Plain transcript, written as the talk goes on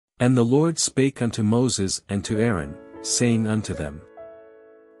And the Lord spake unto Moses and to Aaron, saying unto them,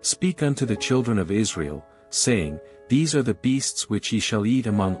 Speak unto the children of Israel, saying, These are the beasts which ye shall eat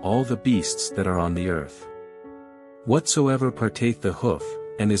among all the beasts that are on the earth. Whatsoever partake the hoof,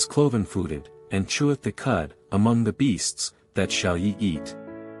 and is cloven-footed, and cheweth the cud, among the beasts, that shall ye eat.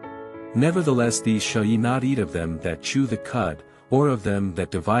 Nevertheless these shall ye not eat of them that chew the cud, or of them that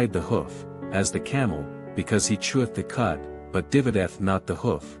divide the hoof, as the camel, because he cheweth the cud, but divideth not the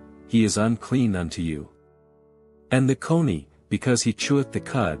hoof, he is unclean unto you. And the coney, because he cheweth the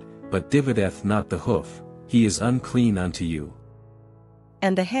cud, but divideth not the hoof, he is unclean unto you.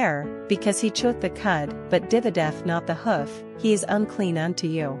 And the hare, because he cheweth the cud, but divideth not the hoof, he is unclean unto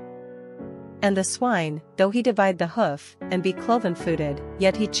you. And the swine, though he divide the hoof, and be cloven-footed,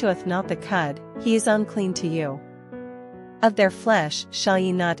 yet he cheweth not the cud, he is unclean to you. Of their flesh shall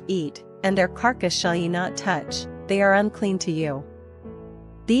ye not eat, and their carcass shall ye not touch, they are unclean to you.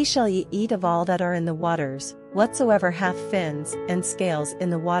 These shall ye eat of all that are in the waters, whatsoever hath fins and scales in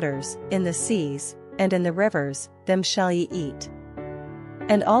the waters, in the seas, and in the rivers, them shall ye eat.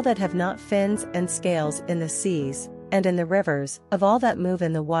 And all that have not fins and scales in the seas, and in the rivers, of all that move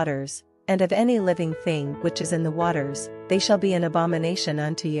in the waters, and of any living thing which is in the waters, they shall be an abomination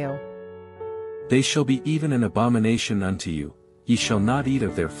unto you. They shall be even an abomination unto you, ye shall not eat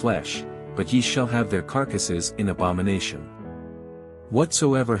of their flesh, but ye shall have their carcasses in abomination.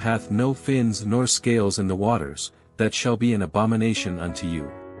 Whatsoever hath no fins nor scales in the waters, that shall be an abomination unto you.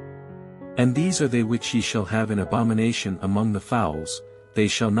 And these are they which ye shall have in abomination among the fowls, they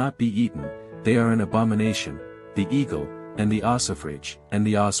shall not be eaten, they are an abomination, the eagle, and the ossifrage, and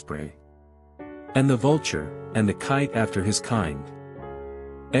the osprey, and the vulture, and the kite after his kind,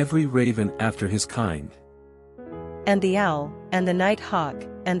 every raven after his kind, and the owl, and the night hawk,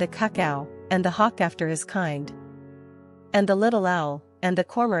 and the cuckoo, and the hawk after his kind, and the little owl, and the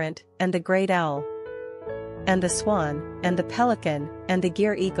cormorant, and the great owl, and the swan, and the pelican, and the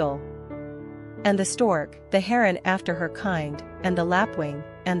gier eagle, and the stork, the heron after her kind, and the lapwing,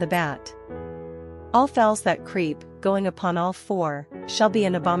 and the bat. All fowls that creep, going upon all four, shall be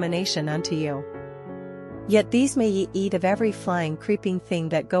an abomination unto you. Yet these may ye eat of every flying creeping thing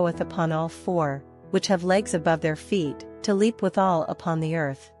that goeth upon all four, which have legs above their feet, to leap withal upon the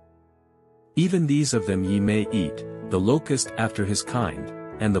earth. Even these of them ye may eat, the locust after his kind,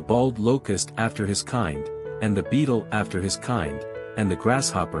 and the bald locust after his kind, and the beetle after his kind, and the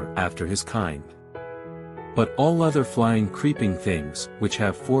grasshopper after his kind. But all other flying creeping things, which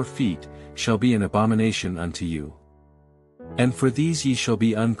have 4 feet, shall be an abomination unto you. And for these ye shall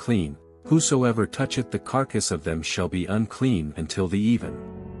be unclean, whosoever toucheth the carcass of them shall be unclean until the even.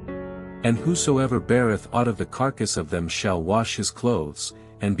 And whosoever beareth aught of the carcass of them shall wash his clothes,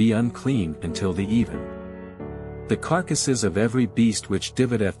 and be unclean until the even. The carcasses of every beast which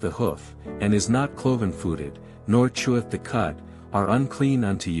divideth the hoof, and is not cloven-footed, nor cheweth the cud, are unclean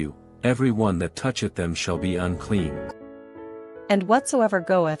unto you, every one that toucheth them shall be unclean. And whatsoever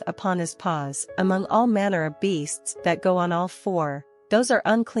goeth upon his paws, among all manner of beasts that go on all four, those are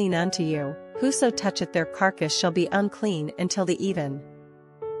unclean unto you, whoso toucheth their carcass shall be unclean until the even.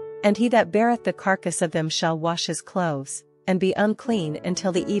 And he that beareth the carcass of them shall wash his clothes, and be unclean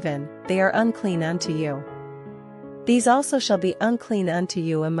until the even, they are unclean unto you. These also shall be unclean unto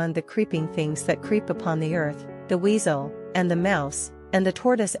you among the creeping things that creep upon the earth, the weasel, and the mouse, and the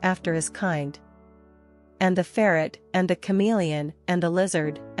tortoise after his kind, and the ferret, and the chameleon, and the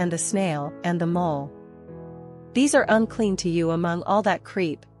lizard, and the snail, and the mole. These are unclean to you among all that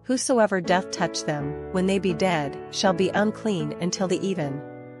creep, whosoever doth touch them, when they be dead, shall be unclean until the even.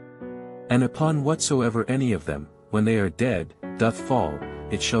 And upon whatsoever any of them, when they are dead, doth fall,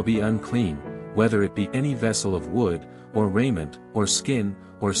 it shall be unclean, whether it be any vessel of wood, or raiment, or skin,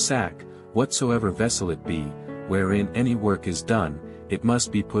 or sack, whatsoever vessel it be, wherein any work is done, it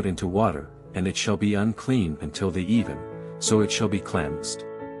must be put into water, and it shall be unclean until the even, so it shall be cleansed.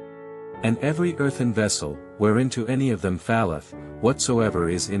 And every earthen vessel, whereinto any of them falleth, whatsoever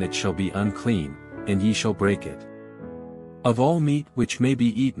is in it shall be unclean, and ye shall break it. Of all meat which may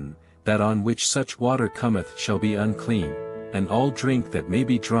be eaten, that on which such water cometh shall be unclean, and all drink that may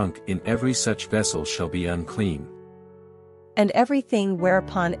be drunk in every such vessel shall be unclean. And everything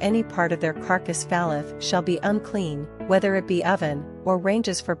whereupon any part of their carcass falleth shall be unclean, whether it be oven, or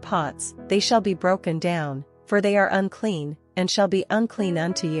ranges for pots, they shall be broken down, for they are unclean, and shall be unclean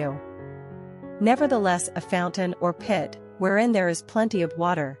unto you. Nevertheless a fountain or pit, wherein there is plenty of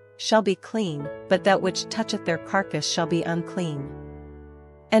water, shall be clean, but that which toucheth their carcass shall be unclean.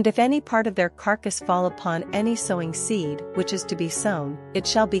 And if any part of their carcass fall upon any sowing seed which is to be sown, it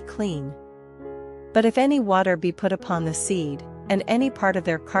shall be clean. But if any water be put upon the seed, and any part of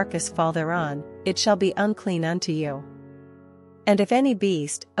their carcass fall thereon, it shall be unclean unto you. And if any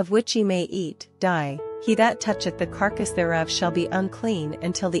beast, of which ye may eat, die, he that toucheth the carcass thereof shall be unclean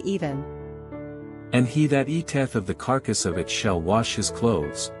until the even. And he that eateth of the carcass of it shall wash his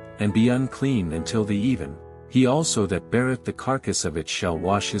clothes, and be unclean until the even. He also that beareth the carcass of it shall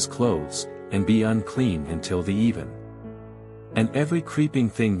wash his clothes, and be unclean until the even. And every creeping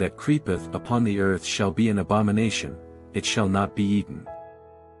thing that creepeth upon the earth shall be an abomination, it shall not be eaten.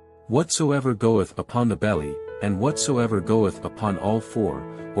 Whatsoever goeth upon the belly, and whatsoever goeth upon all four,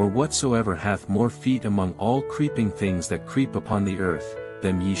 or whatsoever hath more feet among all creeping things that creep upon the earth,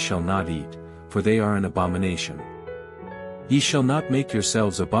 them ye shall not eat, for they are an abomination. Ye shall not make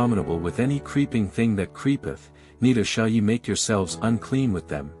yourselves abominable with any creeping thing that creepeth, neither shall ye make yourselves unclean with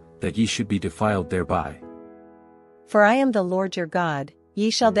them, that ye should be defiled thereby. For I am the Lord your God, ye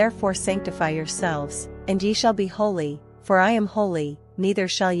shall therefore sanctify yourselves, and ye shall be holy, for I am holy, neither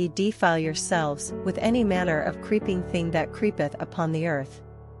shall ye defile yourselves with any manner of creeping thing that creepeth upon the earth.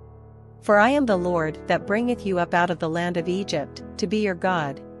 For I am the Lord that bringeth you up out of the land of Egypt, to be your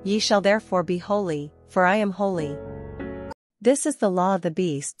God, ye shall therefore be holy, for I am holy. This is the law of the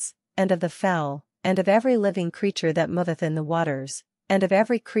beasts, and of the fowl, and of every living creature that moveth in the waters, and of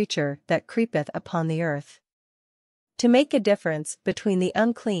every creature that creepeth upon the earth. To make a difference between the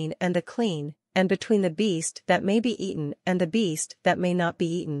unclean and the clean, and between the beast that may be eaten and the beast that may not be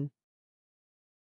eaten.